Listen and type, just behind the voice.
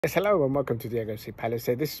Yes, hello and welcome to Diego C. Palace.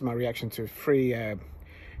 This is my reaction to three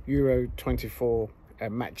Euro 24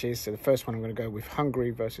 matches. So the first one I'm going to go with Hungary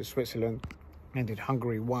versus Switzerland. Ended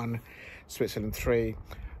Hungary 1, Switzerland 3.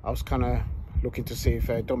 I was kind of looking to see if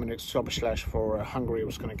Dominic Soboslai for Hungary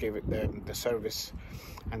was going to give it the service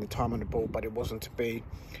and the time on the ball, but it wasn't to be.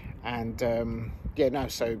 And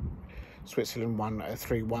so Switzerland won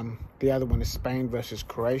 3-1. The other one is Spain versus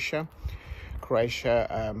Croatia.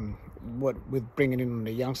 Croatia, with bringing in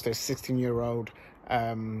the youngster, 16-year-old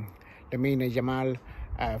Lamine Yamal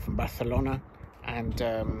from Barcelona, and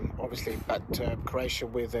obviously, but Croatia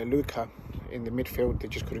with Luka in the midfield, they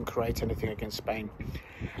just couldn't create anything against Spain.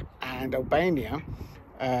 And Albania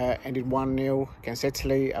ended 1-0 against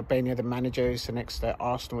Italy. Albania, the manager, is the next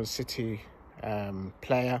Arsenal City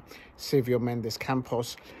player, Silvio Mendes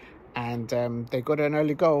Campos, and they got an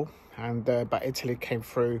early goal, and but Italy came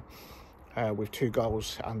through with 2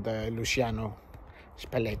 goals under Luciano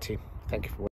Spalletti. Thank you for watching.